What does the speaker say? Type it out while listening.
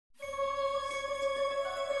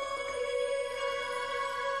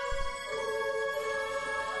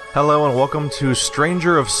Hello and welcome to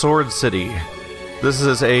Stranger of Sword City. This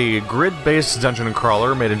is a grid-based dungeon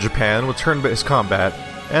crawler made in Japan with turn-based combat.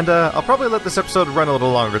 And I'll probably let this episode run a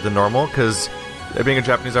little longer than normal, because being a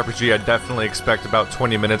Japanese RPG, I definitely expect about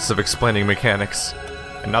 20 minutes of explaining mechanics.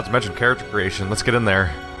 And not to mention character creation. Let's get in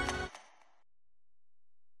there.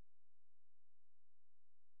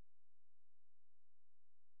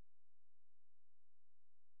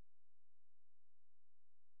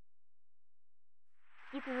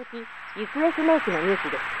行方不明のニュー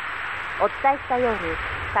スです。お伝えしたように、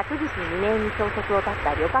昨日未明に消息を絶っ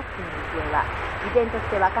た旅客機の行方は依然と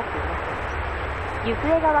して分かっていません。行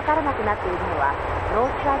方が分からなくなっているのは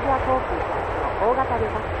ノースアジア航空の大型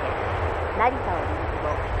旅客機で、成田を離陸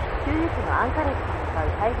後、給油機のアンカレッジに向か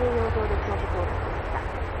う太平洋上で消息を絶ちました。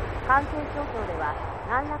管制省庁では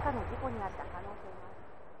何らかの事故にあった可能性が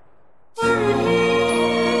あります。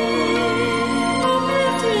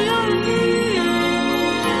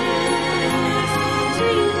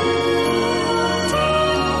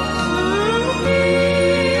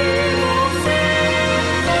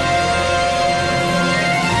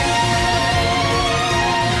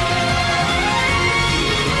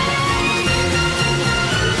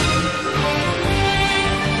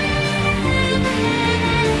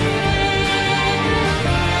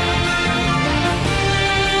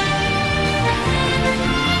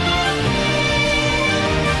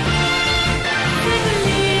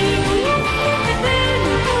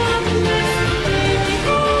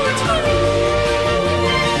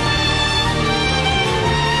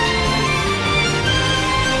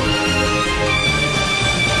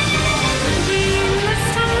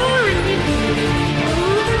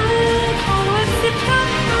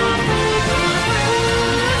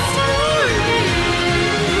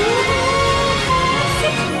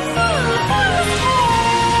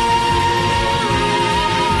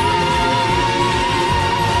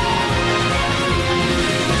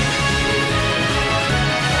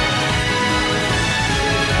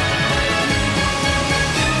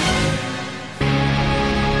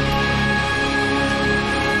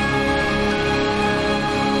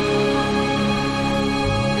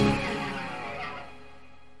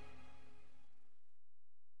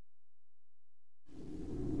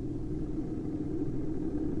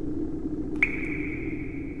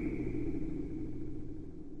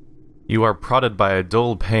You are prodded by a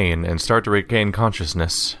dull pain and start to regain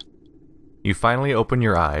consciousness. You finally open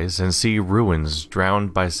your eyes and see ruins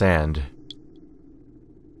drowned by sand.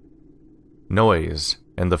 Noise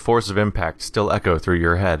and the force of impact still echo through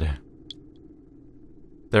your head.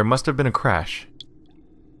 There must have been a crash.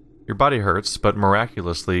 Your body hurts, but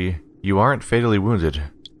miraculously, you aren't fatally wounded.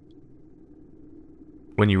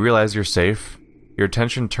 When you realize you're safe, your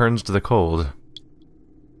attention turns to the cold.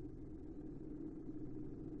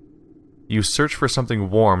 You search for something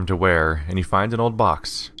warm to wear, and you find an old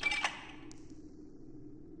box.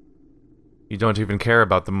 You don't even care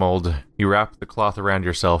about the mold. You wrap the cloth around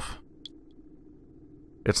yourself.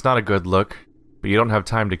 It's not a good look, but you don't have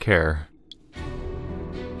time to care.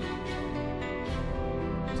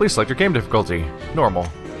 Please select your game difficulty. Normal.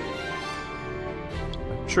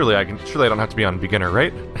 Surely I don't have to be on beginner,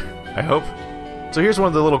 right? I hope. So here's one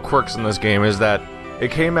of the little quirks in this game, is that it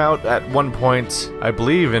came out at one point, I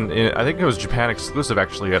believe, I think it was Japan exclusive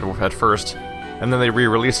actually at first, and then they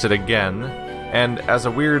re-released it again, and as a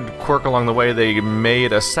weird quirk along the way, they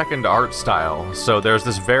made a second art style. So there's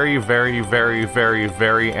this very, very, very, very,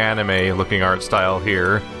 very anime-looking art style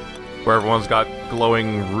here, where everyone's got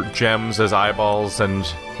glowing gems as eyeballs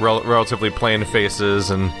and relatively plain faces,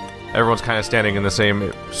 and everyone's kind of standing in the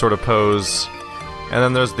same sort of pose. And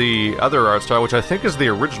then there's the other art style, which I think is the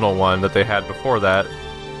original one that they had before that.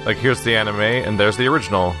 Like, here's the anime, and there's the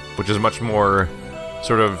original, which is much more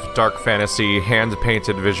sort of dark fantasy,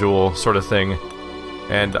 hand-painted visual sort of thing.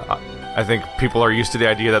 And I think people are used to the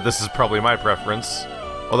idea that this is probably my preference.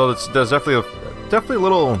 Although there's definitely a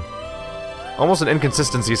little, almost an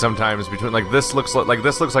inconsistency sometimes between, like, this looks like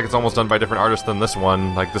it's almost done by a different artist than this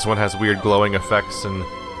one. Like, this one has weird glowing effects, and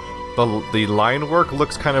the line work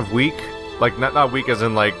looks kind of weak. Like, not weak as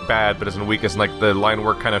in, like, bad, but as in weak as in, like, the line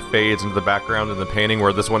work kind of fades into the background in the painting,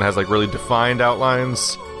 where this one has, like, really defined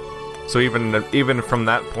outlines. So even from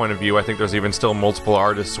that point of view, I think there's even still multiple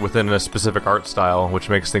artists within a specific art style, which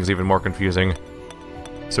makes things even more confusing.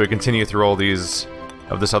 So we continue through all these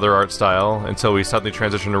of this other art style until we suddenly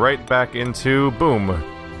transition right back into, boom,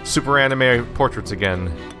 super anime portraits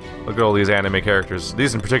again. Look at all these anime characters.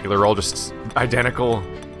 These in particular are all just identical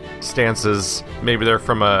stances. Maybe they're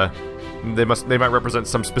from a... They might represent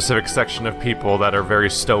some specific section of people that are very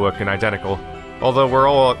stoic and identical. Although we're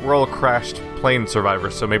all crashed plane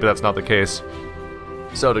survivors, so maybe that's not the case.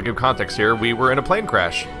 So to give context here, we were in a plane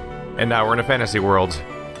crash, and now we're in a fantasy world.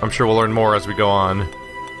 I'm sure we'll learn more as we go on.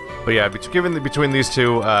 But yeah, between these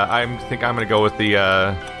two, I think I'm gonna go with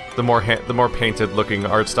the more painted looking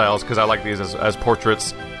art styles, because I like these as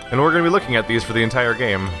portraits, and we're gonna be looking at these for the entire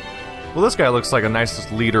game. Well, this guy looks like a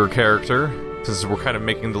nice leader character, since we're kind of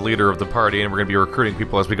making the leader of the party, and we're gonna be recruiting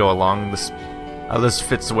people as we go along. This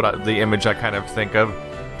fits the image I kind of think of.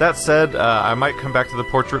 That said, I might come back to the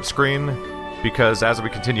portrait screen, because as we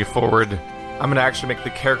continue forward, I'm going to actually make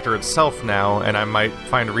the character itself now, and I might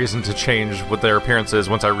find a reason to change what their appearance is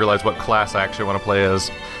once I realize what class I actually want to play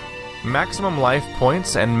as. Maximum life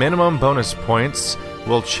points and minimum bonus points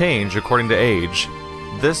will change according to age.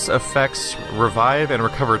 This affects revive and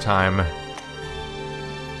recover time.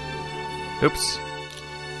 Oops.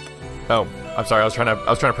 Oh, I'm sorry, I was trying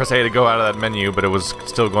to press A to go out of that menu, but it was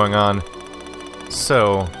still going on.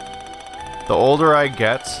 So, the older I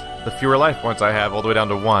get, the fewer life points I have, all the way down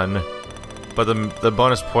to 1. But the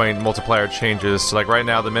bonus point multiplier changes. So like right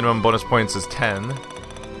now, the minimum bonus points is 10.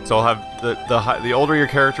 So I'll have the older your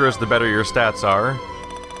character is, the better your stats are,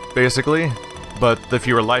 basically. But the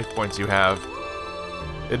fewer life points you have.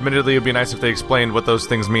 Admittedly, it'd be nice if they explained what those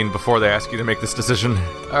things mean before they ask you to make this decision.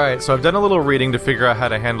 Alright, so I've done a little reading to figure out how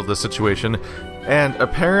to handle this situation, and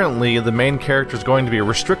apparently the main character is going to be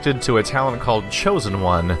restricted to a talent called Chosen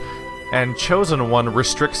One. And Chosen One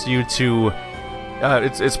restricts you to...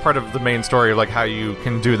 it's part of the main story of like how you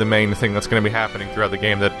can do the main thing that's going to be happening throughout the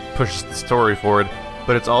game that pushes the story forward,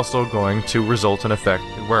 but it's also going to result in effect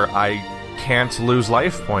where I can't lose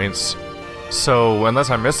life points. So unless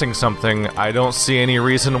I'm missing something, I don't see any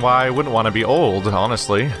reason why I wouldn't want to be old,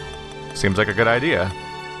 honestly. Seems like a good idea.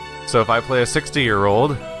 So if I play a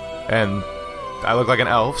 60-year-old, and I look like an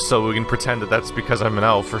elf, so we can pretend that that's because I'm an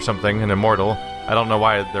elf or something, an immortal. I don't know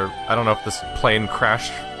why I don't know if this plane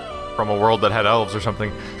crashed from a world that had elves or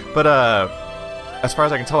something, but as far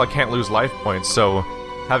as I can tell, I can't lose life points, so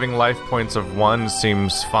having life points of 1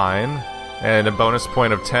 seems fine, and a bonus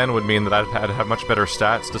point of 10 would mean that I'd have much better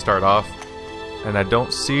stats to start off, and I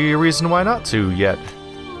don't see a reason why not to yet.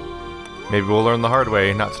 Maybe we'll learn the hard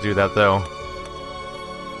way not to do that, though.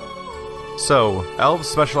 So, elves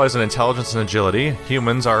specialize in intelligence and agility,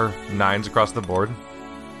 humans are 9s across the board,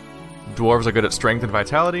 dwarves are good at strength and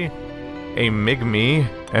vitality, a Migme,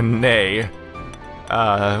 and Nay.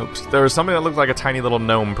 There was something that looked like a tiny little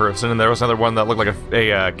gnome person, and there was another one that looked like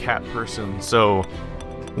a cat person, so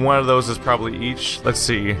one of those is probably each. Let's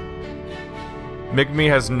see. Migme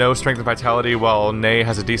has no strength and vitality, while Nay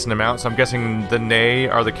has a decent amount, so I'm guessing the Nay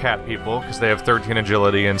are the cat people, because they have 13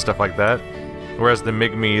 agility and stuff like that, whereas the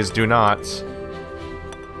Migmes do not.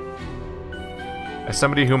 As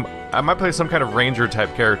somebody whom... I might play some kind of ranger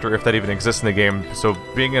type character if that even exists in the game, so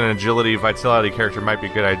being an agility, vitality character might be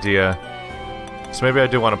a good idea. So maybe I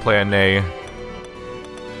do want to play a Nay.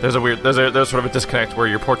 There's sort of a disconnect where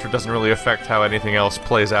your portrait doesn't really affect how anything else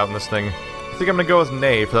plays out in this thing. I think I'm gonna go with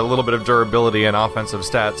Nay for that little bit of durability and offensive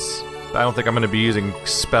stats. I don't think I'm gonna be using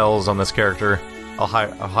spells on this character.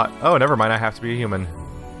 Oh, never mind, I have to be a human.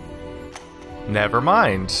 Never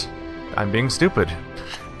mind. I'm being stupid.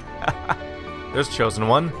 There's Chosen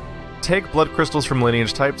One. Take blood crystals from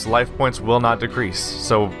lineage types, life points will not decrease.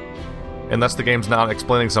 So, unless the game's not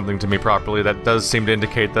explaining something to me properly, that does seem to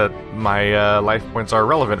indicate that my life points are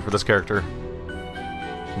relevant for this character.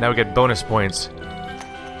 Now we get bonus points.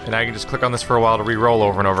 And I can just click on this for a while to re-roll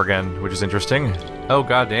over and over again, which is interesting. Oh,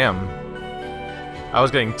 goddamn. I was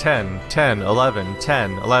getting 10, 10, 11,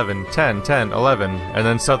 10, 11, 10, 10, 11, and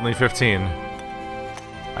then suddenly 15.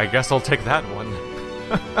 I guess I'll take that one.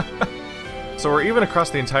 So we're even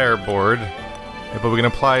across the entire board, but we can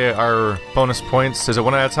apply our bonus points. Is it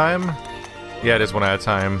one at a time? Yeah, it is one at a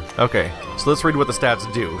time. Okay, so let's read what the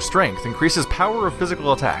stats do. Strength increases power of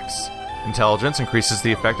physical attacks. Intelligence increases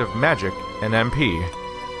the effect of magic and MP.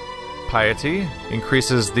 Piety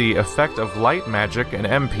increases the effect of light magic and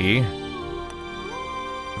MP.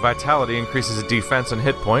 Vitality increases defense and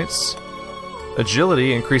hit points.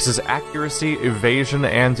 Agility increases accuracy, evasion,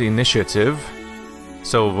 and initiative.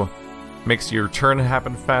 So, makes your turn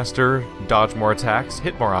happen faster, dodge more attacks,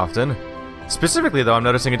 hit more often. Specifically, though, I'm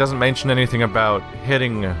noticing it doesn't mention anything about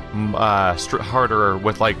hitting harder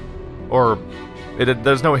with, like, or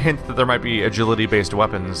there's no hint that there might be agility-based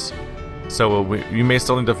weapons. So you may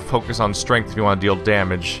still need to focus on strength if you want to deal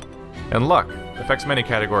damage. And luck affects many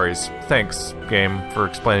categories. Thanks, game, for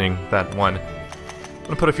explaining that one. I'm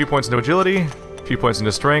gonna put a few points into agility, a few points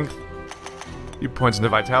into strength, a few points into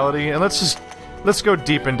vitality, and let's go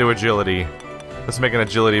deep into agility. Let's make an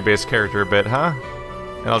agility-based character a bit, huh?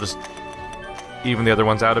 And I'll just even the other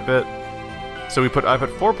ones out a bit. So I put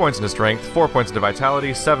 4 points into strength, 4 points into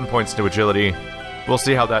vitality, 7 points into agility. We'll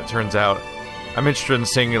see how that turns out. I'm interested in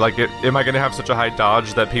seeing, like, am I going to have such a high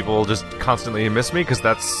dodge that people just constantly miss me? Because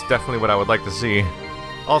that's definitely what I would like to see.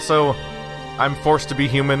 Also, I'm forced to be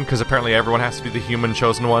human, because apparently everyone has to be the human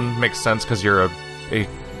chosen one. Makes sense, because you're a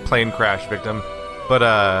plane crash victim. But,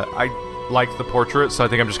 I like the portrait, so I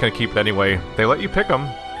think I'm just going to keep it anyway. They let you pick them.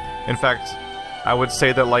 In fact, I would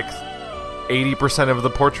say that, like, 80% of the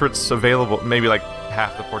portraits available, maybe like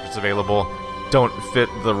half the portraits available, don't fit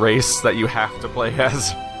the race that you have to play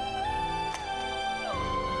as.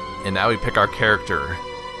 And now we pick our character.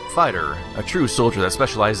 Fighter, a true soldier that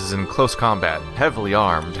specializes in close combat, heavily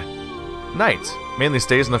armed. Knight, mainly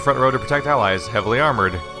stays in the front row to protect allies, heavily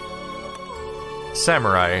armored.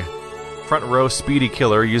 Samurai, front row speedy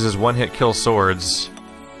killer, uses one-hit kill swords.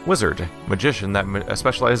 Wizard, magician that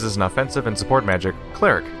specializes in offensive and support magic.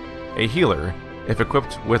 Cleric, a healer. If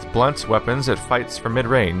equipped with blunt weapons, it fights from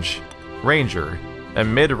mid-range. Ranger, a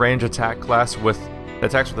mid-range attack class with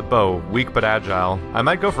attacks with a bow, weak but agile. I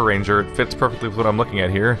might go for Ranger, it fits perfectly with what I'm looking at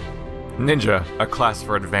here. Ninja, a class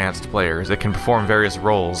for advanced players. It can perform various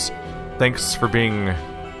roles. Thanks for being...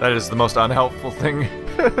 that is the most unhelpful thing.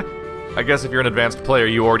 I guess if you're an advanced player,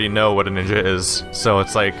 you already know what a ninja is. So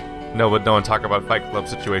it's like, no one talk about Fight Club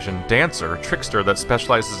situation. Dancer, trickster that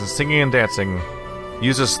specializes in singing and dancing.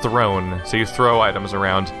 Uses thrown, so you throw items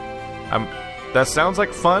around. That sounds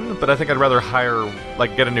like fun, but I think I'd rather hire,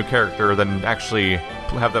 like, get a new character than actually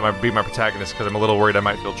have that be my protagonist, because I'm a little worried I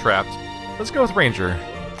might feel trapped. Let's go with Ranger.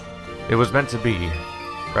 It was meant to be,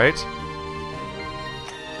 right?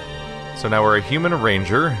 So now we're a human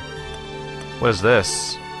ranger. What is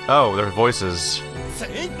this? Oh, they're voices.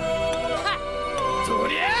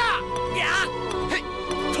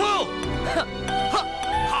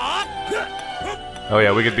 Oh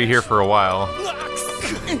yeah, we could be here for a while.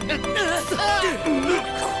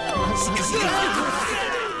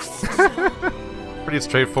 Pretty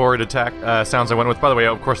straightforward attack sounds I went with. By the way,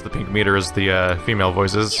 of course the pink meter is the female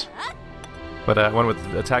voices. But I went with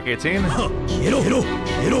attack 18.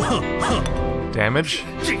 Damage.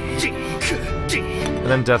 And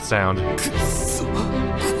then death sound.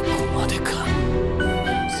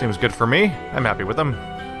 Seems good for me. I'm happy with them.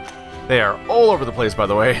 They are all over the place, by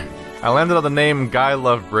the way. I landed on the name Guy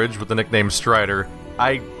Lovebridge with the nickname Strider.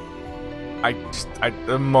 The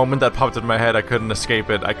moment that popped in my head, I couldn't escape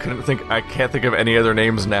it. I can't think of any other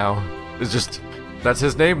names now. It's just, that's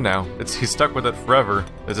his name now. He's stuck with it forever.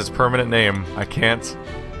 It's his permanent name. I can't.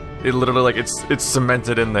 It literally, like, it's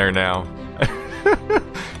cemented in there now.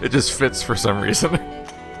 It just fits for some reason.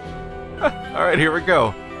 Alright, here we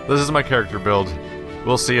go. This is my character build.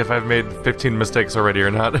 We'll see if I've made 15 mistakes already or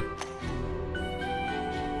not.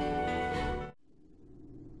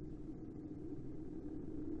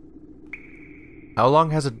 How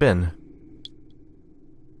long has it been?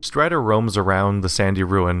 Strider roams around the sandy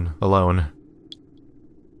ruin, alone.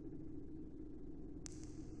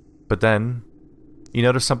 But then, you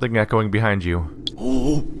notice something echoing behind you.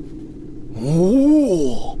 Oh!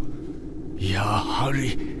 やは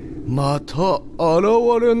りまた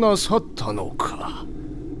現れなさったのか。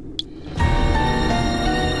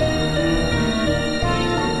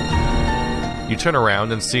You turn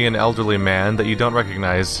around and see an elderly man that you don't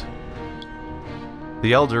recognize.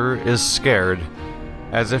 The elder is scared,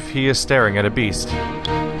 as if he is staring at a beast.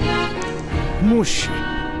 もし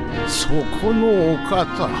そこのお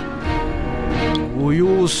方、ご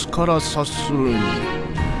様子から察するに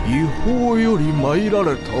違法より参ら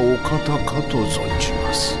れたお方かと存じ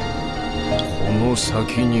ます。この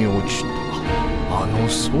先に落ちたあの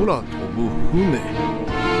空飛ぶ船、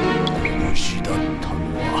無事だったの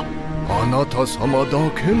はあなた様だ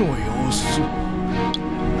けの様子。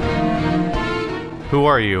Who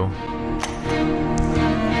are you?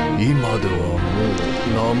 今ではもう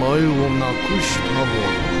名前をなくしたもの、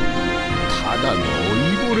ただの老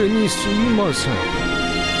いぼれにすぎません。い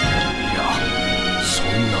や、そん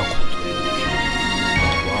なことより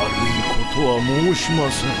悪いことは申しま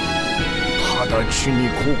せん。直ちに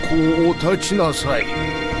ここをお立ちなさい。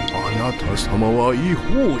あなた様は異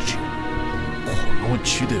邦人。この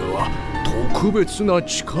地では特別な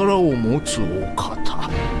力を持つお方。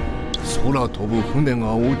空飛ぶ船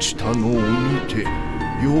が落ちたのを見て、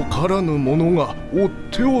よからぬ者が追っ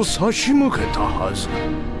手を差し向けたはず。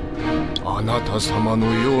あなた様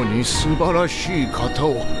のように素晴らしい方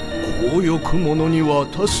を強欲者に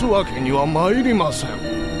渡すわけには参りません。案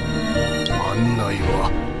内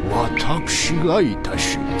は私がいた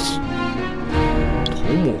します。と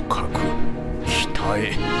もかく北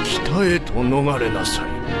へと逃れなさい。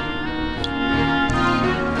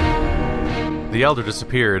The The Elder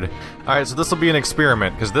disappeared. Alright, so this will be an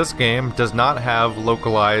experiment, because this game does not have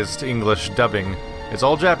localized English dubbing. It's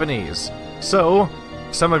all Japanese. So,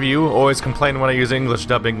 some of you always complain when I use English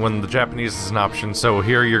dubbing when the Japanese is an option, so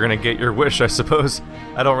here you're gonna get your wish, I suppose.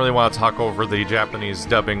 I don't really want to talk over the Japanese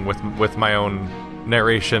dubbing with my own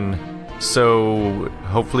narration, so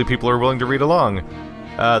hopefully people are willing to read along.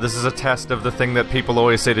 This is a test of the thing that people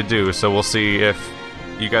always say to do, so we'll see if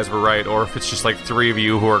you guys were right, or if it's just like 3 of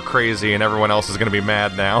you who are crazy and everyone else is gonna be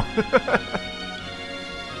mad now.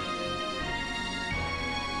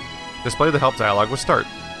 Display the help dialogue with start.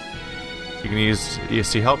 You can use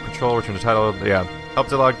ESC help, control, return to title, yeah. Help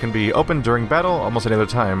dialogue can be opened during battle, almost any other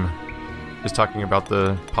time. Just talking about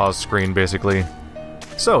the pause screen, basically.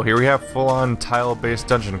 So, here we have full-on tile-based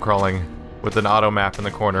dungeon crawling, with an auto map in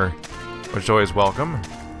the corner, which is always welcome.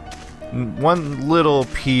 One little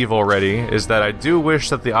peeve already is that I do wish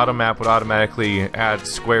that the auto map would automatically add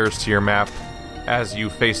squares to your map as you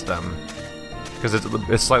face them. Because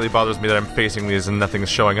it slightly bothers me that I'm facing these and nothing's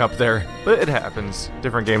showing up there. But it happens.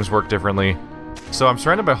 Different games work differently. So I'm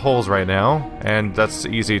surrounded by holes right now, and that's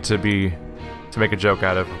easy to make a joke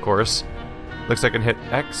out of course. Looks like I can hit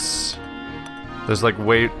X. There's like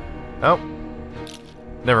oh.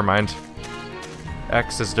 Never mind.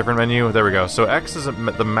 X is a different menu. There we go. So X is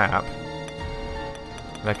the map.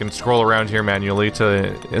 And I can scroll around here manually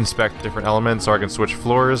to inspect different elements, or I can switch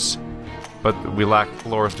floors. But we lack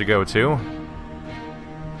floors to go to.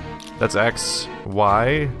 That's X.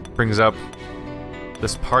 Y brings up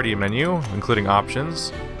this party menu, including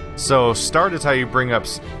options. So start is how you bring up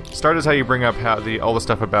all the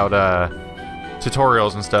stuff about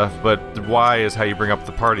tutorials and stuff, but Y is how you bring up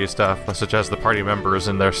the party stuff, such as the party members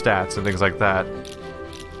and their stats and things like that.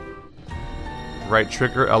 Right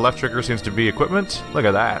trigger, left trigger seems to be equipment. Look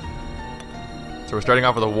at that. So we're starting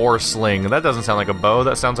off with a war sling. That doesn't sound like a bow.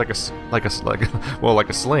 That sounds like a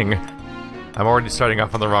sling. I'm already starting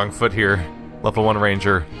off on the wrong foot here. Level 1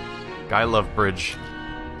 ranger. Guy love bridge.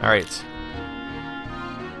 All right.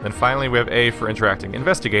 Then finally we have A for interacting.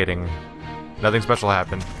 Investigating. Nothing special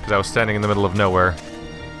happened because I was standing in the middle of nowhere.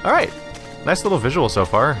 All right. Nice little visual so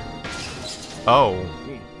far. Oh.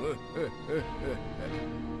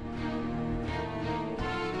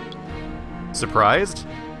 Surprised?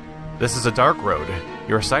 This is a dark road.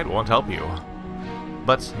 Your sight won't help you.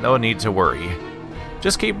 But no need to worry.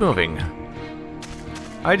 Just keep moving.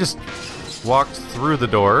 I just walked through the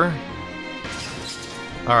door.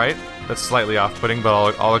 Alright, that's slightly off-putting,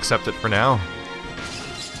 but I'll accept it for now.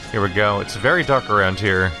 Here we go. It's very dark around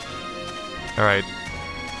here. Alright.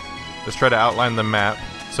 Let's try to outline the map.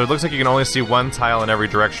 So it looks like you can only see one tile in every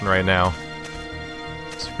direction right now.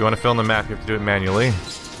 So if you want to fill in the map, you have to do it manually.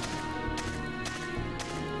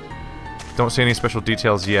 Don't see any special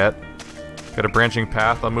details yet. Got a branching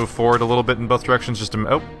path. I'll move forward a little bit in both directions just to...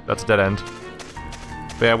 Oh, that's a dead end.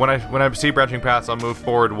 But yeah, when I see branching paths, I'll move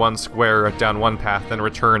forward 1 square down one path, then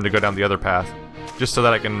return to go down the other path. Just so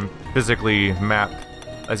that I can physically map,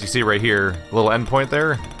 as you see right here, a little endpoint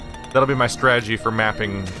there. That'll be my strategy for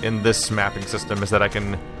mapping in this mapping system, is that I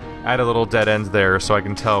can add a little dead end there so I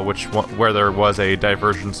can tell where there was a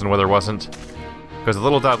divergence and where there wasn't. Because the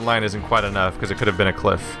little dotted line isn't quite enough, because it could have been a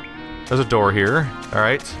cliff. There's a door here.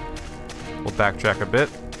 Alright. We'll backtrack a bit.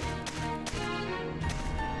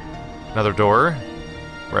 Another door.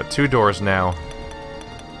 We're at 2 doors now.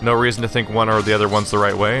 No reason to think one or the other one's the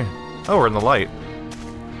right way. Oh, we're in the light.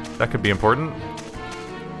 That could be important.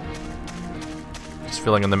 Just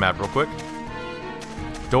filling in the map real quick.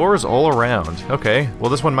 Doors all around. Okay, well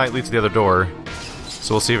this one might lead to the other door.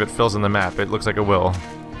 So we'll see if it fills in the map. It looks like it will.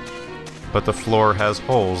 But the floor has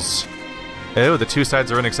holes. Oh, the 2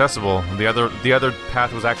 sides are inaccessible. The other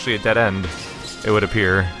path was actually a dead end, it would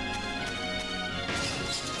appear.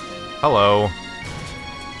 Hello.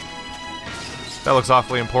 That looks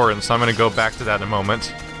awfully important, so I'm gonna go back to that in a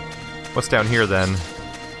moment. What's down here, then?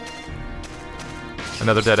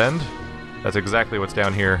 Another dead end? That's exactly what's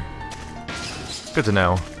down here. Good to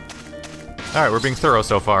know. Alright, we're being thorough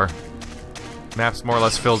so far. Map's more or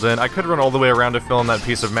less filled in. I could run all the way around to fill in that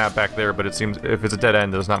piece of map back there, but it seems if it's a dead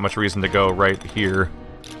end, there's not much reason to go right here.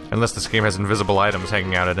 Unless this game has invisible items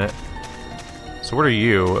hanging out in it. So what are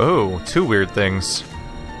you? Oh, 2 weird things.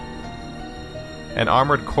 An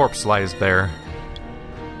armored corpse lies there.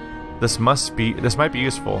 This might be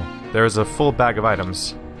useful. There is a full bag of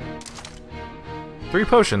items. 3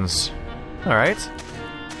 potions. Alright.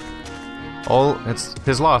 It's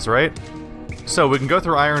his loss, right? So, we can go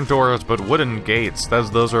through iron doors, but wooden gates,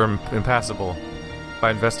 those are impassable. If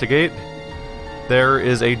I investigate, there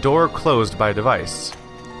is a door closed by a device.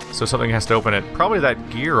 So something has to open it. Probably that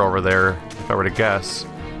gear over there, if I were to guess.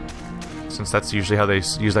 since that's usually how they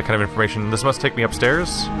use that kind of information. This must take me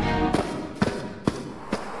upstairs.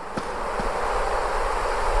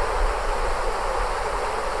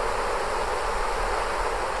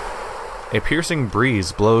 A piercing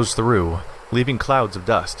breeze blows through, leaving clouds of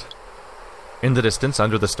dust. In the distance,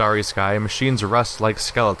 under the starry sky, machines rust like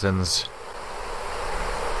skeletons.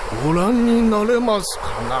 ご覧になれます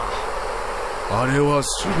かな。あれは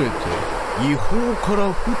すべて違法から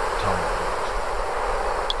降ったもの。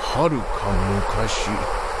はるか昔、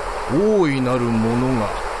大いなる者が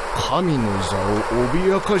神の座を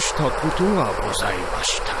脅かしたことがございま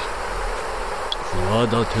した。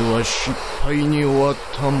企ては失敗に終わっ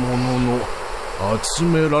たものの、集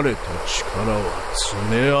められた力は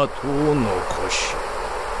爪痕を残し、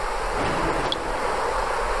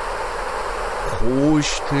こう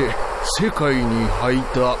して世界に吐い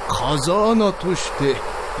た風穴として違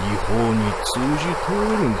法に通じておるの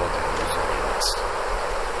でございます。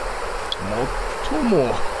もっとも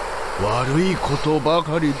悪いことば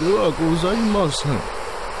かりではございません。こ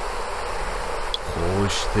う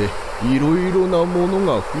していろいろなもの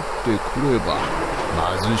が降ってくれば、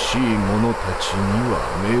貧しい者たちには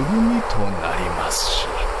恵みとなりますし。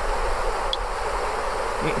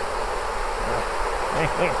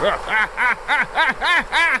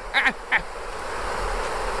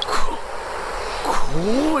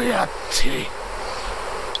こうやって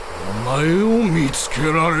お前を見つ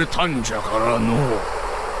けられたんじゃからの。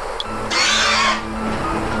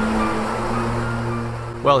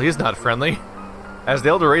Well, he's not friendly. As the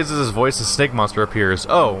elder raises his voice, a snake monster appears.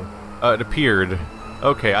 Oh, it appeared.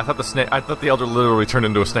 Okay, I thought the elder literally turned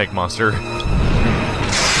into a snake monster.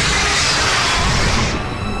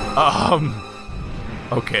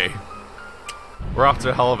 Okay. We're off to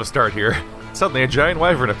a hell of a start here. Suddenly, a giant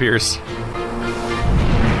wyvern appears.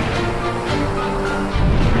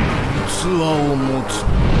 器を持つ。こ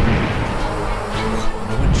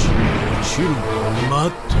の地に落ちるのを待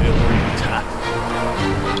っておった。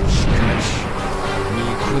しかし、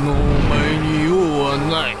肉のお前に用は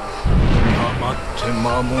ない。黙って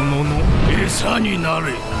魔物の餌にな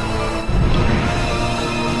れ。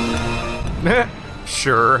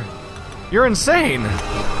Sure. You're insane!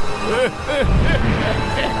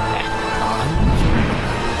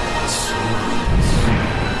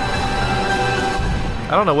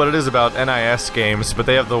 I don't know what it is about NIS games, but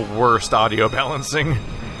they have the worst audio balancing.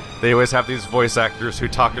 They always have these voice actors who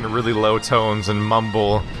talk in really low tones and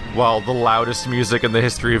mumble while the loudest music in the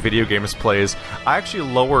history of video games plays. I actually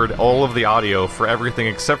lowered all of the audio for everything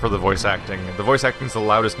except for the voice acting. The voice acting's the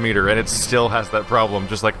loudest meter, and it still has that problem,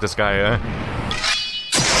 just like this guy,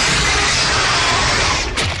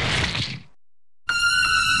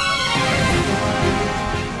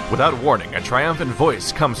 Without warning, a triumphant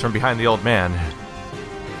voice comes from behind the old man.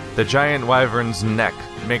 The giant wyvern's neck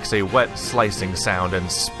makes a wet, slicing sound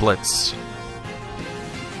and splits.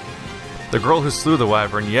 The girl who slew the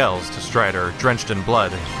wyvern yells to Strider, drenched in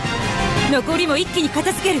blood. There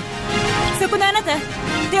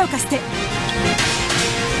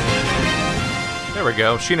we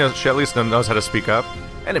go. She at least knows how to speak up.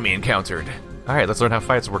 Enemy encountered. Alright, let's learn how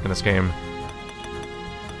fights work in this game.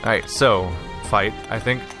 Alright, so... fight, I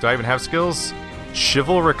think. Do I even have skills?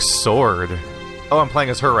 Chivalric Sword. Oh, I'm playing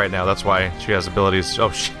as her right now, that's why she has abilities. Oh,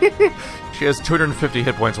 she has 250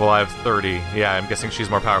 hit points while I have 30. Yeah, I'm guessing she's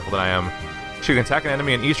more powerful than I am. She can attack an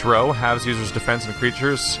enemy in each row, halves user's defense and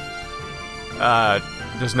creatures.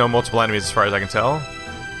 There's no multiple enemies as far as I can tell.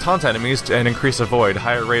 Taunt enemies and increase a void,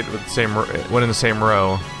 higher rate with the same when in the same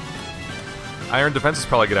row. Iron defense is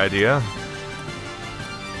probably a good idea.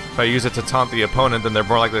 If I use it to taunt the opponent, then they're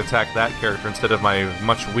more likely to attack that character instead of my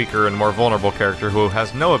much weaker and more vulnerable character who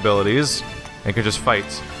has no abilities and can just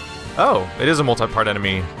fight. Oh, it is a multi-part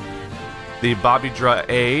enemy. The Babidra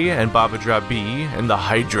A and Babidra B, and the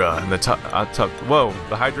Hydra and the whoa,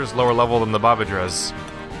 the Hydra's lower level than the Babidra's.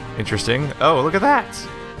 Interesting. Oh, look at that!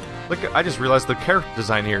 I just realized the character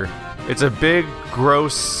design here. It's a big,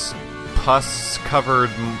 gross,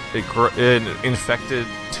 pus-covered, infected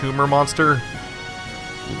tumor monster.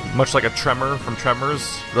 Much like a tremor from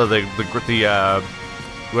Tremors, what are the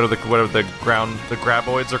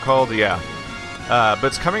graboids are called? Yeah, but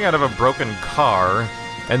it's coming out of a broken car,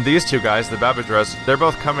 and these two guys, the Babidras, they're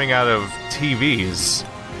both coming out of TVs.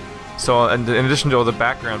 So, and in addition to all the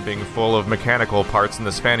background being full of mechanical parts in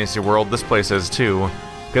this fantasy world, this place is too,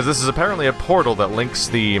 because this is apparently a portal that links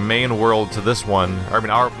the main world to this one, or I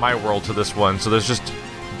mean my world to this one. So there's just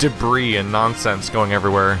debris and nonsense going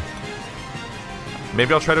everywhere.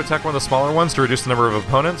 Maybe I'll try to attack one of the smaller ones to reduce the number of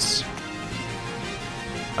opponents.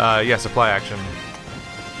 Yeah, supply action.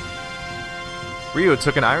 Ryu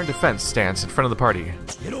took an iron defense stance in front of the party.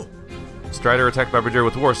 Strider attacked Barbadur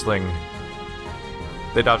with War Sling.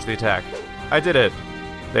 They dodged the attack. I did it!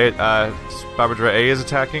 Barbadur A is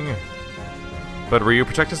attacking, but Ryu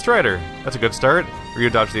protected Strider. That's a good start. Ryu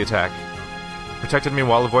dodged the attack. Protected me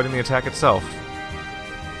while avoiding the attack itself.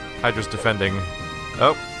 Hydra's defending.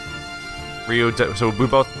 Oh. Ryu, so we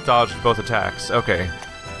both dodged both attacks. Okay.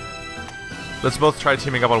 Let's both try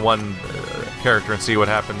teaming up on one character and see what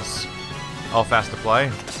happens. All fast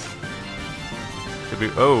apply. Could be.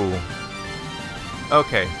 Oh.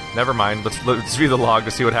 Okay. Never mind. Let's view the log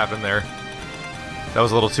to see what happened there. That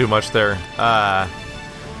was a little too much there.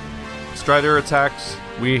 Strider attacked.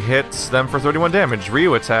 We hit them for 31 damage.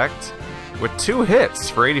 Ryu attacked with 2 hits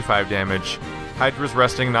for 85 damage. Hydra's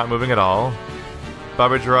resting, not moving at all.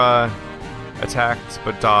 Babadra attacked,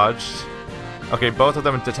 but dodged. Okay, both of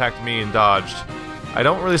them attacked me and dodged. I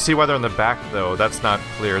don't really see why they're in the back, though. That's not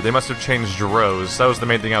clear. They must have changed rows. That was the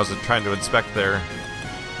main thing I was trying to inspect there.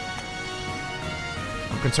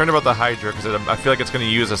 I'm concerned about the Hydra, because I feel like it's going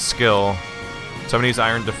to use a skill. So I'm going to use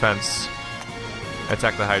Iron Defense.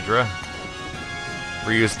 Attack the Hydra.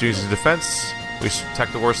 Ryu uses defense. We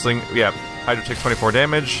attack the War Sling. Yeah, Hydra takes 24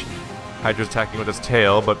 damage. Hydra's attacking with its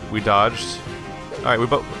tail, but we dodged. Alright, we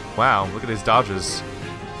both... Wow, look at these dodges.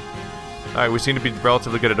 Alright, we seem to be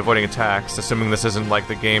relatively good at avoiding attacks, assuming this isn't like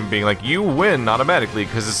the game being like, you win automatically,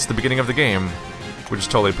 because it's the beginning of the game. Which is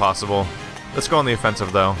totally possible. Let's go on the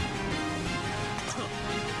offensive, though.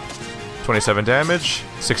 27 damage,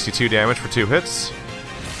 62 damage for 2 hits.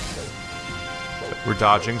 We're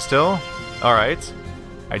dodging still. Alright.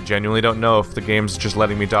 I genuinely don't know if the game's just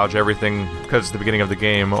letting me dodge everything because it's the beginning of the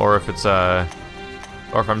game, or if it's, or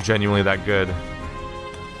if I'm genuinely that good.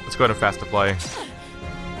 Let's go ahead and fast apply.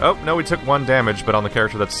 Oh, no, we took 1 damage, but on the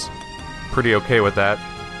character that's pretty okay with that.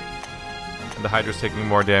 And the Hydra's taking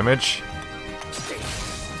more damage.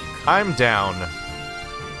 I'm down.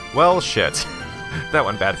 Well, shit. That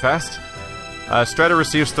went bad fast. Strider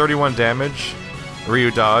receives 31 damage. Ryu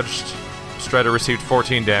dodged. Strider received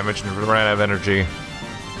 14 damage and ran out of energy.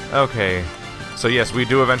 Okay. So yes, we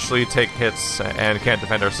do eventually take hits and can't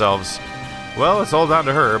defend ourselves. Well, it's all down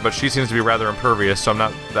to her, but she seems to be rather impervious, so I'm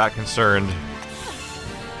not that concerned.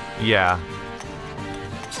 Yeah.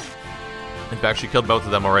 In fact, she killed both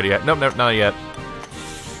of them already. Nope, not yet.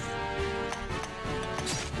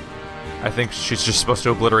 I think she's just supposed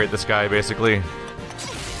to obliterate this guy, basically.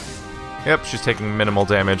 Yep, she's taking minimal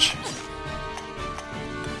damage.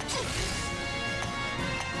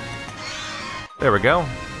 There we go.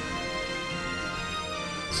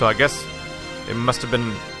 So I guess it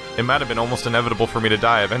might have been almost inevitable for me to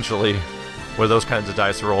die eventually, with those kinds of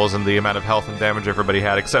dice rolls and the amount of health and damage everybody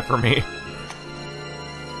had except for me.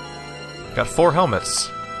 Got 4 helmets.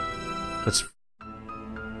 That's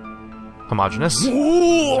homogeneous.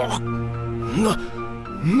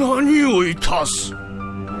 何をいたす。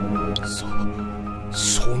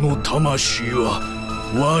その魂は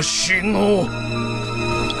わしの。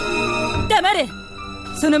黙れ。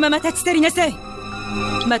そのまま立ち去りなさい。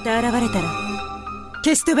また現れたら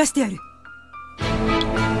消し飛ばしてやる。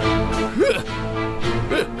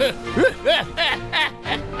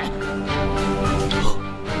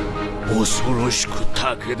恐ろしく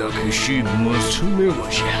たけだけしい娘を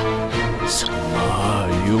じゃ。さあ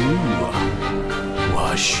よいわ。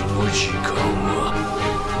わしの時間は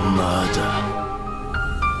まだ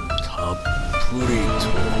たっぷり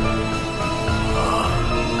と。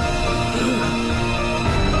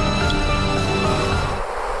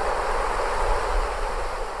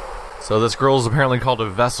So this girl is apparently called a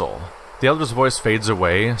vessel. The elder's voice fades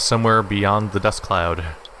away, somewhere beyond the dust cloud.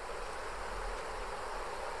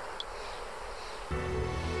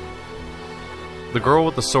 The girl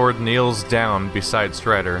with the sword kneels down beside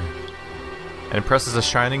Strider, and presses a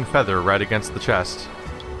shining feather right against the chest.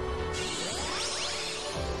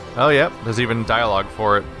 Oh yep, there's even dialogue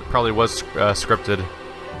for it. It probably was scripted.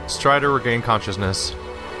 Strider regained consciousness.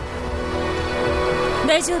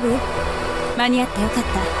 大丈夫？間に合ってよかっ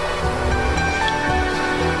た。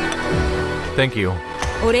Thank you.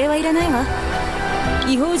 お礼はいらないわ。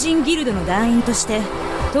異邦人ギルドの団員として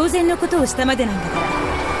当然のことをしたまでなんだから。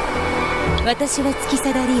私は月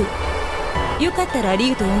貞リュウ。よかったらリ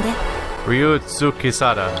ュウと呼んで。Ryu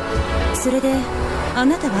Tsukisada. それであ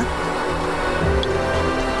なたは？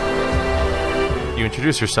 You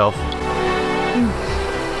introduce yourself. うん。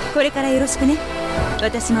これからよろしくね。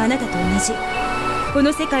私もあなたと同じこ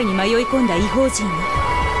の世界に迷い込んだ異邦人よ。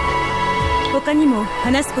他にも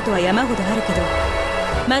話すことは山ほどあるけど、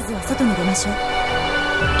まずは外に出ましょ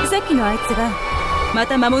う。さっきのあいつがま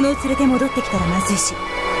た魔物を連れて戻ってきたらまずいし。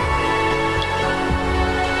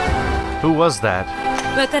Who was that?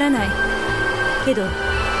 わからないけど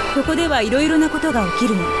ここではいろいろなことが起き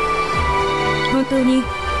るの。本当に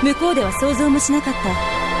向こうでは想像もしなかった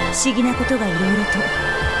不思議なことがいろいろと。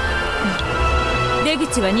出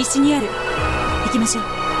口は西にある。行きましょう。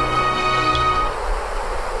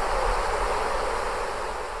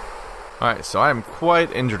Alright, so I'm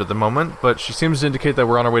quite injured at the moment, but she seems to indicate that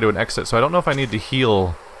we're on our way to an exit, so I don't know if I need to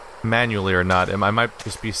heal manually or not. I might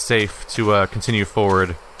just be safe to continue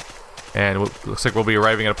forward. And it looks like we'll be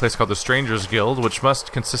arriving at a place called the Strangers Guild, which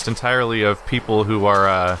must consist entirely of people who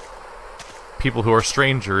are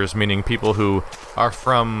strangers, meaning people who are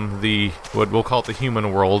from the, what we'll call it the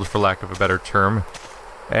human world, for lack of a better term,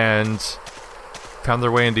 and found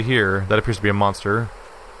their way into here. That appears to be a monster.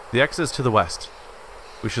 The exit is to the west.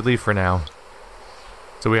 We should leave for now.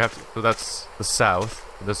 So we have to, so that's the south.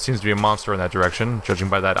 There seems to be a monster in that direction, judging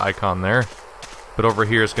by that icon there. But over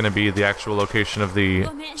here is going to be the actual location of the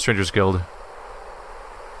Strangers Guild.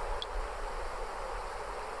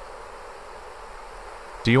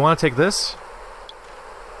 Do you want to take this?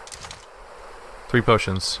 3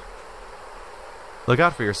 potions. Look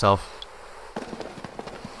out for yourself.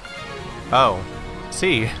 Oh.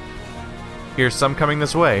 See. Here's some coming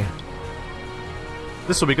this way.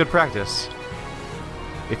 This will be good practice.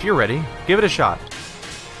 If you're ready, give it a shot.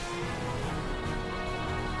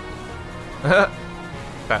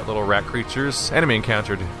 Fat little rat creatures. Enemy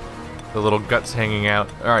encountered. The little guts hanging out.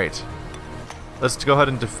 Alright. Let's go ahead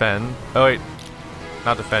and defend. Oh wait.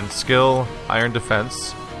 Not defend. Skill. Iron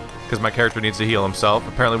defense. Because my character needs to heal himself.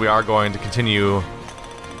 Apparently we are going to continue.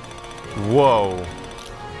 Whoa.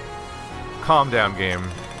 Calm down, game.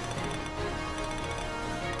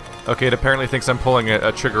 Okay, it apparently thinks I'm pulling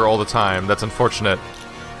a trigger all the time. That's unfortunate.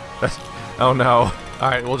 Oh no.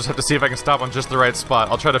 Alright, we'll just have to see if I can stop on just the right spot.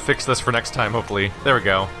 I'll try to fix this for next time, hopefully. There we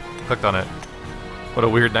go. Clicked on it. What a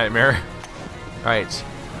weird nightmare. Alright.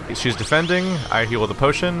 She's defending. I heal with a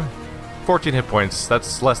potion. 14 hit points.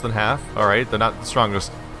 That's less than half. Alright, they're not the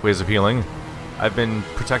strongest ways of healing. I've been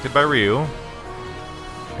protected by Ryu.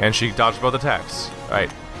 And she dodged both attacks.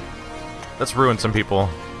 Alright. Let's ruin some people.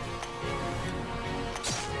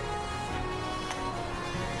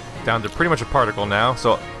 Down to pretty much a particle now,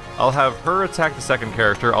 so I'll have her attack the second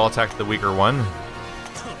character, I'll attack the weaker one.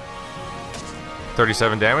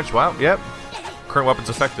 37 damage, wow, yep. Current weapon's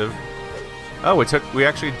effective. Oh, we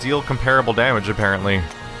actually deal comparable damage, apparently.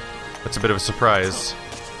 That's a bit of a surprise.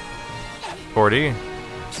 40.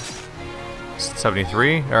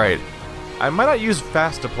 73, alright. I might not use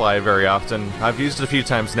Fast Apply very often. I've used it a few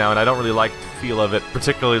times now, and I don't really like the feel of it,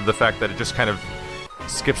 particularly the fact that it just kind of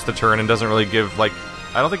skips the turn and doesn't really give, like,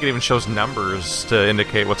 I don't think it even shows numbers to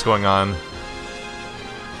indicate what's going on.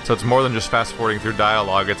 So it's more than just fast-forwarding through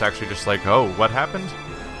dialogue, it's actually just like, oh, what happened?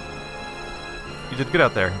 You did good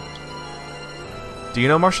out there. Do you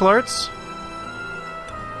know martial arts?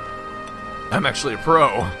 I'm actually a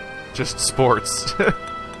pro. Just sports.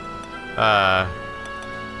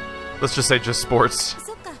 Let's just say just sports.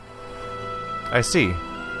 I see.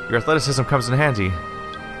 Your athleticism comes in handy.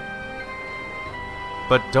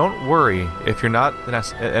 But don't worry if you're not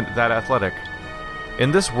that athletic.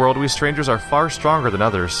 In this world, we strangers are far stronger than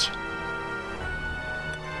others.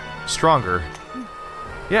 Stronger?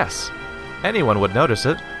 Yes. Anyone would notice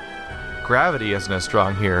it. Gravity isn't as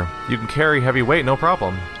strong here. You can carry heavy weight, no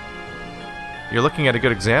problem. You're looking at a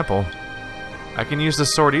good example. I can use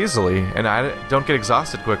this sword easily, and I don't get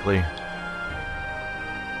exhausted quickly.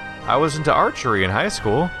 I was into archery in high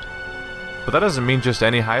school, but that doesn't mean just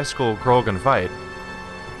any high school girl can fight.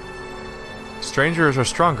 Strangers are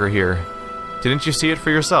stronger here. Didn't you see it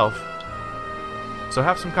for yourself? So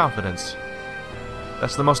have some confidence.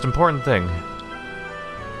 That's the most important thing.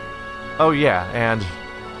 Oh yeah, and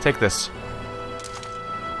take this.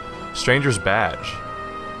 Stranger's Badge.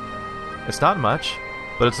 It's not much,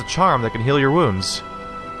 but it's a charm that can heal your wounds.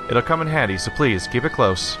 It'll come in handy, so please, keep it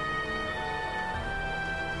close.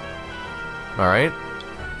 Alright.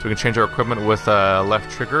 So we can change our equipment with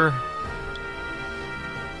left trigger.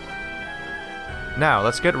 Now,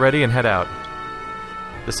 let's get ready and head out.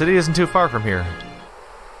 The city isn't too far from here.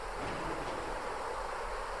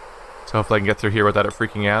 So hopefully I can get through here without it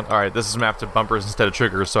freaking out. Alright, this is mapped to bumpers instead of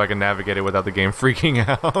triggers, so I can navigate it without the game freaking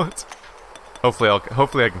out.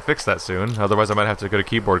 Hopefully I can fix that soon, otherwise I might have to go to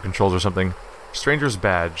keyboard controls or something. Stranger's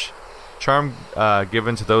Badge. Charm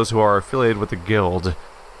given to those who are affiliated with the guild,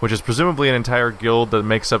 which is presumably an entire guild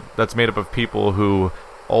that's made up of people who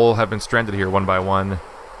all have been stranded here one by one.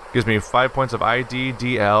 Gives me 5 points of ID,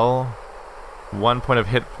 DL, 1 point of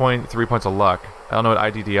hit point, 3 points of luck. I don't know what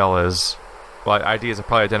ID, DL is. Well, ID is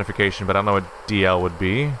probably identification, but I don't know what DL would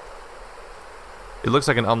be. It looks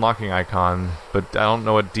like an unlocking icon, but I don't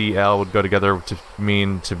know what DL would go together to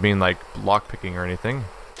mean like lockpicking or anything.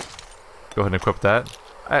 Go ahead and equip that.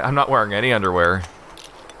 I'm not wearing any underwear.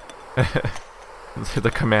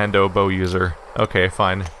 The commando bow user. Okay,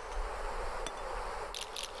 fine.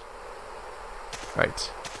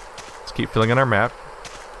 Right. Let's keep filling in our map.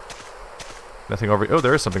 Nothing over... Oh,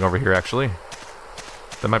 there is something over here, actually.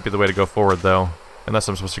 That might be the way to go forward, though. Unless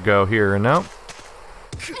I'm supposed to go here. No.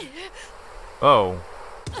 Oh.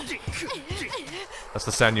 That's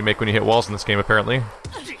the sound you make when you hit walls in this game, apparently.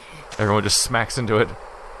 Everyone just smacks into it.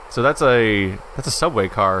 So that's a subway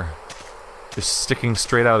car. Just sticking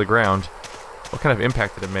straight out of the ground. What kind of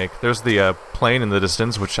impact did it make? There's the plane in the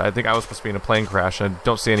distance, which I think I was supposed to be in a plane crash. I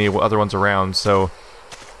don't see any other ones around, so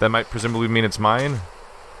that might presumably mean it's mine.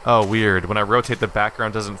 Oh, weird. When I rotate, the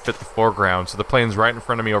background doesn't fit the foreground, so the plane's right in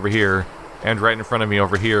front of me over here, and right in front of me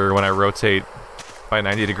over here when I rotate by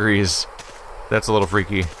 90 degrees. That's a little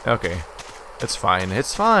freaky. Okay. It's fine.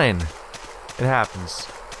 It's fine. It happens.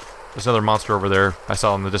 There's another monster over there I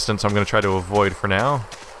saw in the distance, I'm going to try to avoid for now.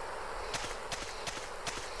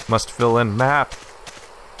 Must fill in map.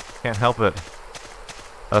 Can't help it.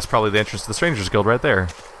 That's probably the entrance to the Strangers Guild right there.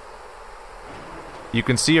 You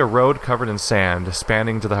can see a road covered in sand,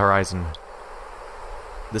 spanning to the horizon.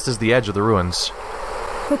 This is the edge of the ruins.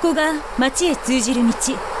 ここが町へ通じる道。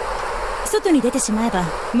外に出てしまえば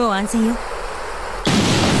もう安全よ。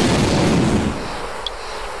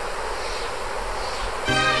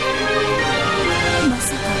ま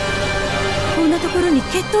さかこんなところに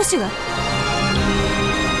血統種が。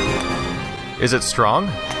Is it strong?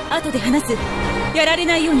 後で話す。やられ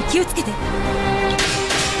ないように気をつけて。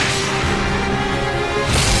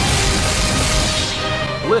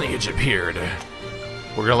Lineage appeared.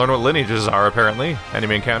 We're gonna learn what lineages are, apparently.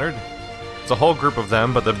 Enemy encountered. It's a whole group of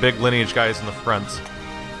them, but the big lineage guy is in the front.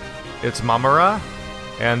 It's Mamura,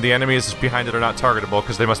 and the enemies behind it are not targetable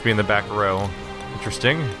because they must be in the back row.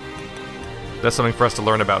 Interesting. That's something for us to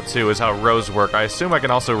learn about, too, is how rows work. I assume I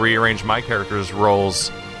can also rearrange my character's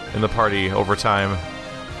roles in the party over time.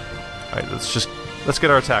 Alright, let's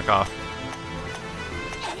get our attack off.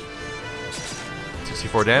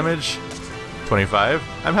 64 damage. 25.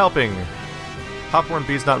 I'm helping. Hopworm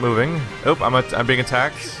B's not moving. Oh, I'm being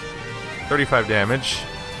attacked. 35 damage.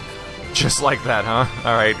 Just like that, huh?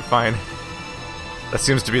 Alright, fine. That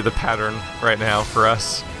seems to be the pattern right now for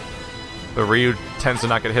us. But Ryu tends to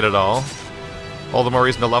not get hit at all. All the more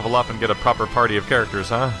reason to level up and get a proper party of characters,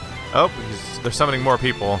 huh? Oh, they're summoning more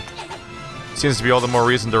people. Seems to be all the more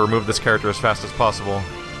reason to remove this character as fast as possible.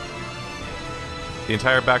 The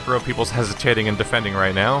entire back row of people's hesitating and defending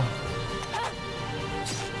right now.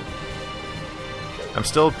 I'm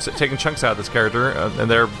still taking chunks out of this character, and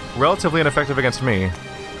they're relatively ineffective against me.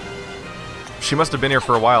 She must have been here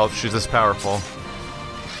for a while if she's this powerful.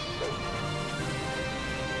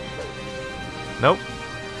 Nope.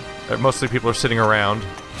 Mostly people are sitting around.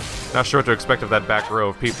 Not sure what to expect of that back row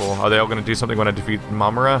of people. Are they all going to do something when I defeat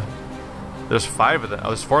Mamura? There's 5 of them. Oh,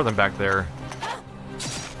 there's 4 of them back there.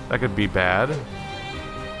 That could be bad.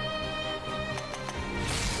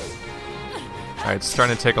 Alright, it's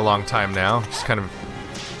starting to take a long time now. Just kind of...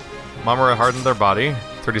 Mamura hardened their body.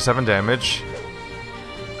 37 damage.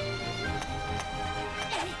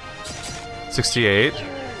 68.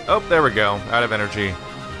 Oh, there we go. Out of energy.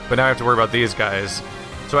 But now I have to worry about these guys.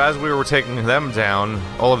 So as we were taking them down,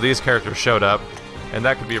 all of these characters showed up. And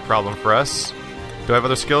that could be a problem for us. Do I have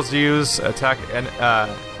other skills to use? Attack an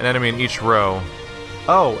enemy in each row.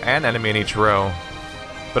 Oh, an enemy in each row.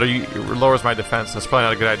 But it lowers my defense. That's probably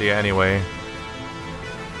not a good idea anyway.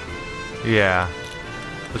 Yeah.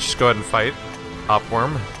 Let's just go ahead and fight.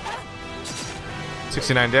 Hopworm.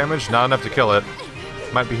 69 damage, not enough to kill it.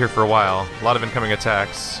 Might be here for a while. A lot of incoming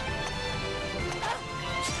attacks.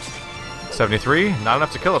 73, not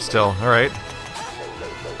enough to kill it still. Alright.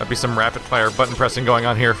 Might be some rapid fire button pressing going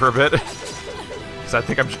on here for a bit. Because I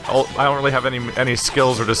think I don't really have any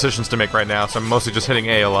skills or decisions to make right now, so I'm mostly just hitting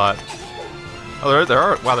A lot. Oh, there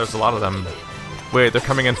are... Wow, there's a lot of them. Wait, they're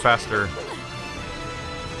coming in faster.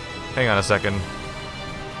 Hang on a second.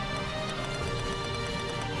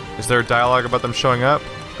 Is there a dialogue about them showing up?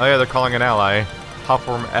 Oh yeah, they're calling an ally.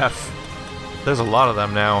 Hopworm F. There's a lot of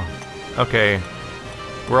them now. Okay.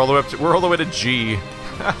 We're all the way to G.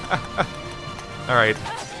 Alright.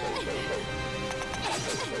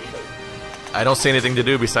 I don't see anything to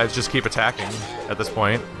do besides just keep attacking at this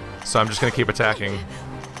point. So I'm just gonna keep attacking.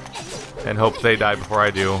 And hope they die before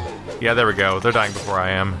I do. Yeah, there we go. They're dying before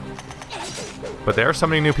I am. But there are so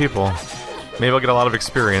many new people. Maybe I'll get a lot of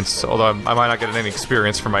experience, although I might not get any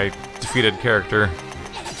experience for my defeated character.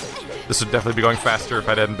 This would definitely be going faster if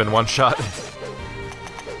I hadn't been one-shot.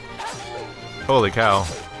 Holy cow.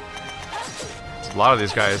 A lot of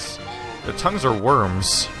these guys. Their tongues are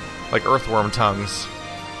worms. Like earthworm tongues.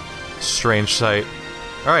 Strange sight.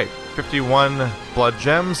 Alright, 51 blood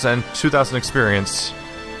gems and 2,000 experience.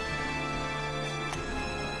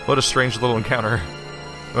 What a strange little encounter.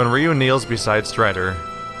 When Ryu kneels beside Strider,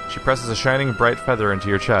 she presses a shining bright feather into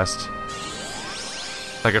your chest.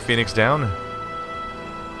 Like a phoenix down?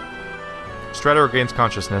 Strider regains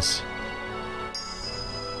consciousness.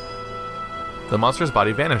 The monster's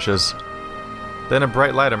body vanishes. Then a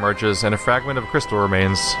bright light emerges and a fragment of crystal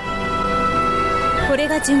remains. これ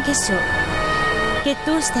が準決勝。決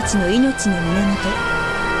闘士たちの命の源。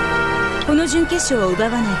この準決勝を奪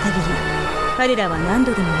わない限り、彼らは何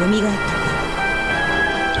度でも蘇ってくる。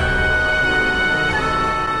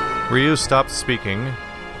Ryu stops speaking,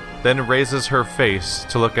 then raises her face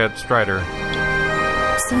to look at Strider.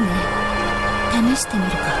 そうね。試してみ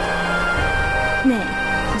るか。ね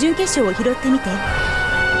え、準決勝を拾ってみて。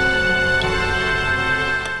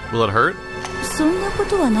Will it hurt? そんなこ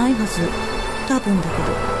とはないはず。多分だけど。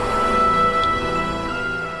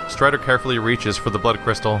Strider carefully reaches for the blood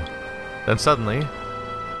crystal. Then suddenly,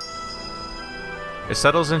 it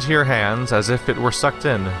settles into your hands as if it were sucked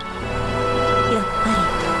in. やっぱ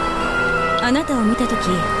り、あなたを見たとき、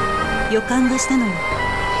予感がしたのよ。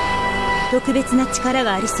特別な力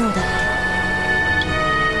がありそうだって。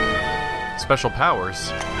Special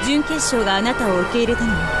powers? 準決勝があなたを受け入れた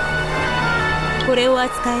のよ。これを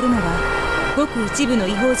扱えるのは、ごく一部の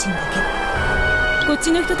異邦人だけ。こっ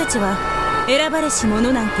ちの人たちは、選ばれし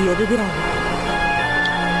者なんて呼ぶぐらいよ。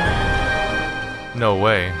No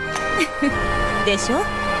way. でしょ？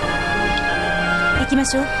行きま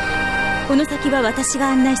しょう。この先は私が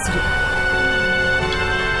案内する。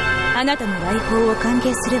あなたの来訪を歓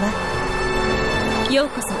迎するわ。よう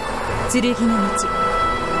こそ、剣の道、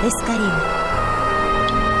エスカリウム。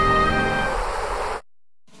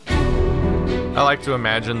I like to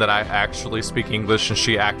imagine that I actually speak English and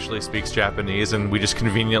she actually speaks Japanese, and we just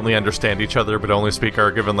conveniently understand each other but only speak our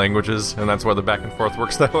given languages, and that's why the back and forth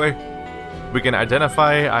works that way. We can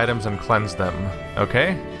identify items and cleanse them.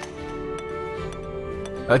 Okay?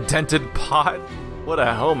 A dented pot? What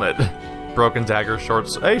a helmet. Broken dagger, short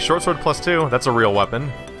sword +2. That's a real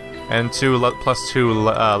weapon. And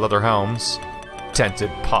 +2 leather helms.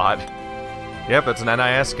 Dented pot. Yep, it's an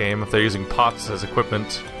NIS game if they're using pots as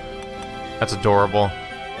equipment. That's adorable.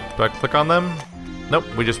 Do I click on them? Nope,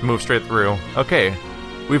 we just move straight through. Okay,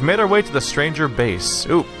 we've made our way to the stranger base.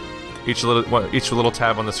 Ooh, each little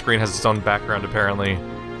tab on the screen has its own background apparently.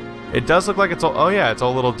 It does look like it's all, oh yeah, it's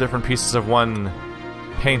all little different pieces of one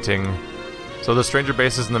painting. So the stranger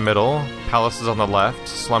base is in the middle, palace is on the left,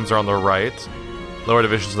 slums are on the right, lower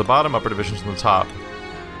divisions on the bottom, upper divisions on the top.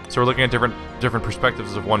 So we're looking at different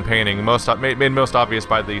perspectives of one painting, made most obvious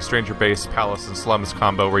by the stranger base, palace, and slums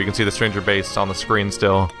combo, where you can see the stranger base on the screen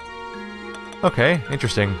still. Okay,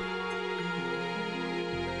 interesting.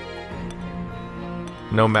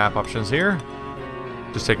 No map options here.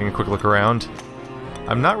 Just taking a quick look around.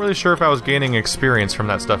 I'm not really sure if I was gaining experience from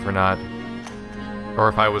that stuff or not. Or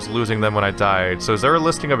if I was losing them when I died. So is there a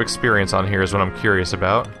listing of experience on here is what I'm curious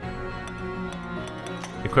about.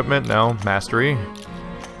 Equipment? No. Mastery.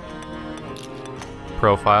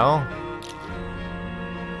 Profile.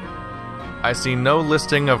 I see no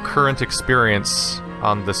listing of current experience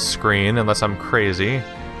on the screen, unless I'm crazy.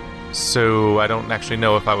 So I don't actually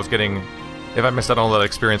know if I was getting... if I missed out on all that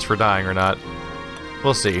experience for dying or not.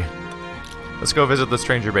 We'll see. Let's go visit the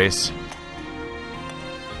stranger base.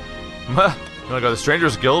 You wanna go to the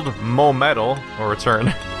Strangers Guild, Mo Metal, or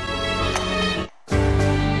return?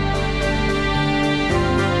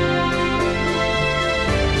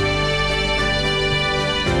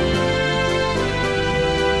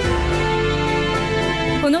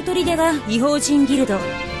この砦が異邦人ギルド。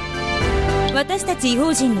私たち異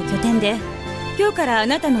邦人の拠点で、今日からあ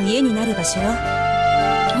なたの家になる場所よ。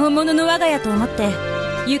本物の我が家と思って、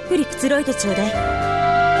ゆっくりくつろいでちょうだい。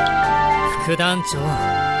副団長。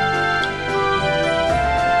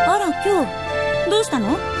あら、今日、どうした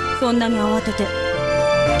の？そんなに慌てて。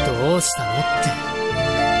どうしたのっ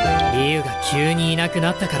て。リュウが急にいなく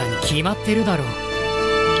なったからに決まってるだろう。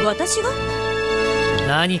私が？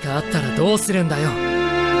何かあったらどうするんだよ。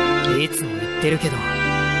いつも言ってるけど、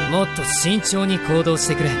もっと慎重に行動し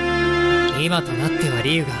てくれ。今となっては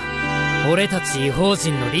リュウが俺たち異邦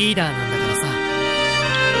人のリーダーなんだからさ。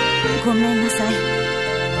ごめんなさい。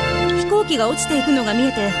飛行機が落ちていくのが見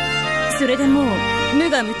えて、それでもう無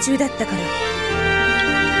我夢中だったから。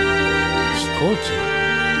飛行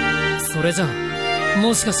機？それじゃ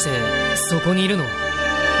もしかしてそこにいるの？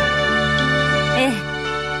ええ、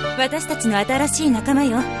私たちの新しい仲間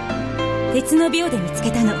よ。鉄の鋲で見つけ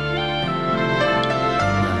たの。な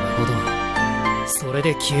るほど。それ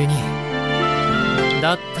で急に。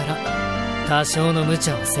だったら多少の無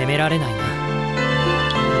茶を責められないな。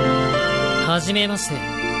はじめまして。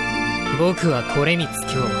僕はこれみつ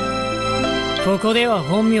きょう。ここでは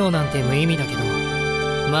本名なんて無意味だけど、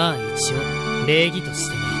まあ一応礼儀とし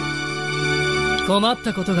てね。困っ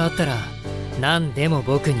たことがあったら何でも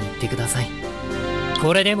僕に言ってください。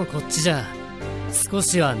これでもこっちじゃ少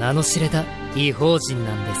しは名の知れた異邦人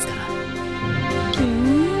なんですから。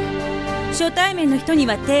初対面の人に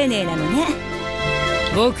は丁寧なのね。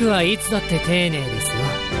僕はいつだって丁寧ですよ。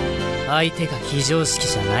相手が非常識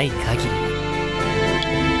じゃない限り。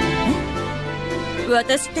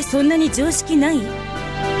私ってそんなに常識ない？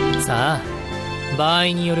さあ、場合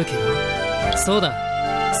によるけど。そうだ、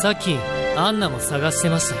さっきアンナも探して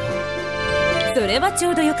ましたよ。それはち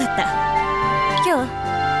ょうどよかった。今日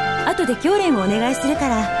後で教練をお願いするか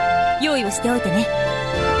ら用意をしておいてね。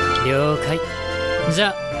了解。じ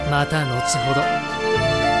ゃあまた後ほど。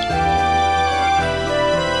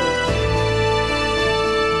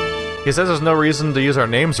He says there's no reason to use our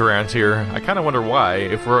names around here. I kind of wonder why.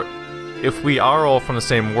 If we are all from the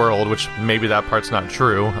same world, which maybe that part's not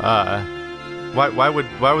true, why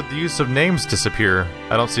would the use of names disappear?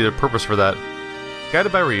 I don't see the purpose for that.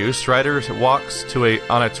 Guided by Ryu, Strider walks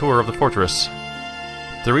on a tour of the fortress.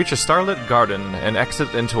 They reach a starlit garden and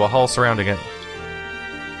exit into a hall surrounding it.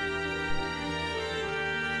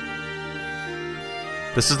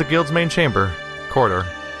 This is the guild's main corridor.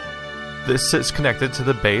 This is connected to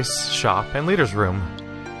the base, shop, and leader's room.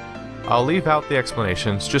 I'll leave out the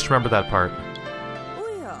explanations, just remember that part.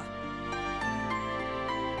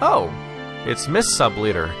 Oh, it's Miss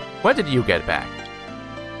Sub-Leader. When did you get back?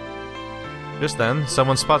 Just then,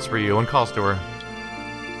 someone spots Ryu and calls to her.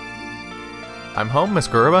 I'm home, Miss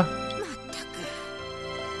Guruba.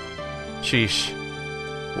 Sheesh.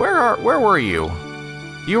 Where were you?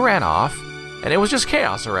 You ran off, and it was just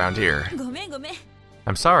chaos around here.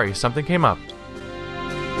 I'm sorry, something came up.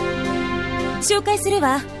 紹介する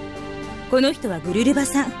わ。この人はグルルバ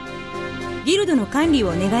さん。ギルドの管理を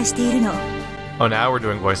お願いしているの。Oh, now we're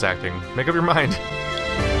doing voice acting. Make up your mind.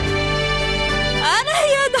 あら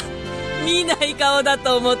やだ。見ない顔だ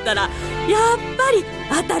と思ったら、やっぱり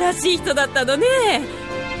新しい人だったのね。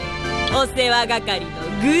お世話係の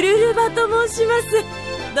グルルバと申します。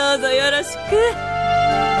どうぞよろし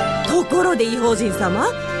く。ところで異邦人様、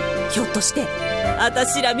ひょっとしてあた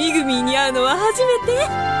しらミグミーに会うのは初めて？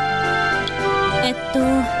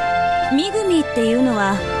ミグミっていうの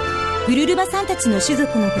はグルルバさんたちの種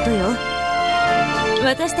族のことよ。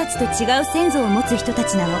私たちと違う先祖を持つ人た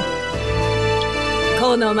ちなの。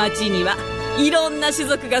この町にはいろんな種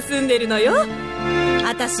族が住んでるのよ。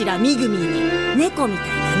あたしらミグミーに猫みたい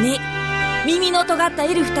なね、耳の尖った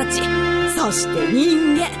エルフたち、そして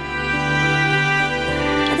人間。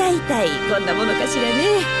だいたいこんなものかしらね。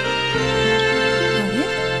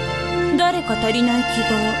あれ？誰か足りない気が。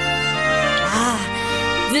ああ、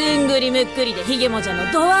ずんぐりむっくりでヒゲもじゃ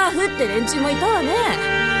のドワーフって連中もいたわね。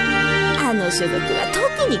あの種族は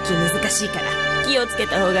特に気難しいから気をつけ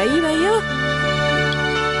た方がいいわよ。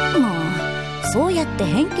もうそうやって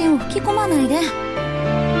偏見を吹き込まないで。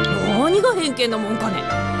何が偏見のもんかね。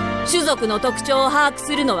種族の特徴を把握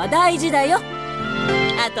するのは大事だよ。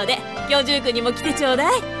後で居住区にも来てちょうだ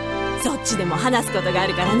い。そっちでも話すことがあ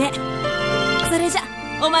るからね。それじゃ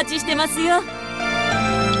お待ちしてますよ。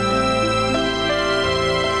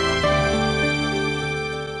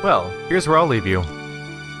Well, here's where I'll leave you.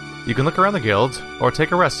 You can look around the guild, or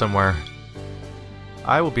take a rest somewhere.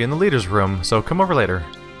 I will be in the leader's room, so come over later.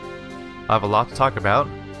 I have a lot to talk about,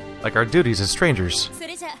 like our duties as strangers.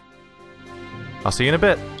 I'll see you in a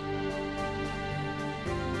bit.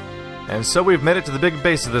 And so we've made it to the big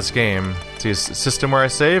base of this game. See a system where I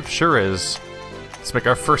save? Sure is. Let's make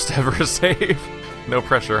our first ever save. No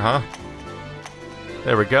pressure, huh?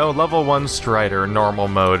 There we go, level 1 Strider, normal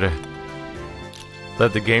mode.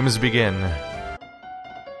 Let the games begin.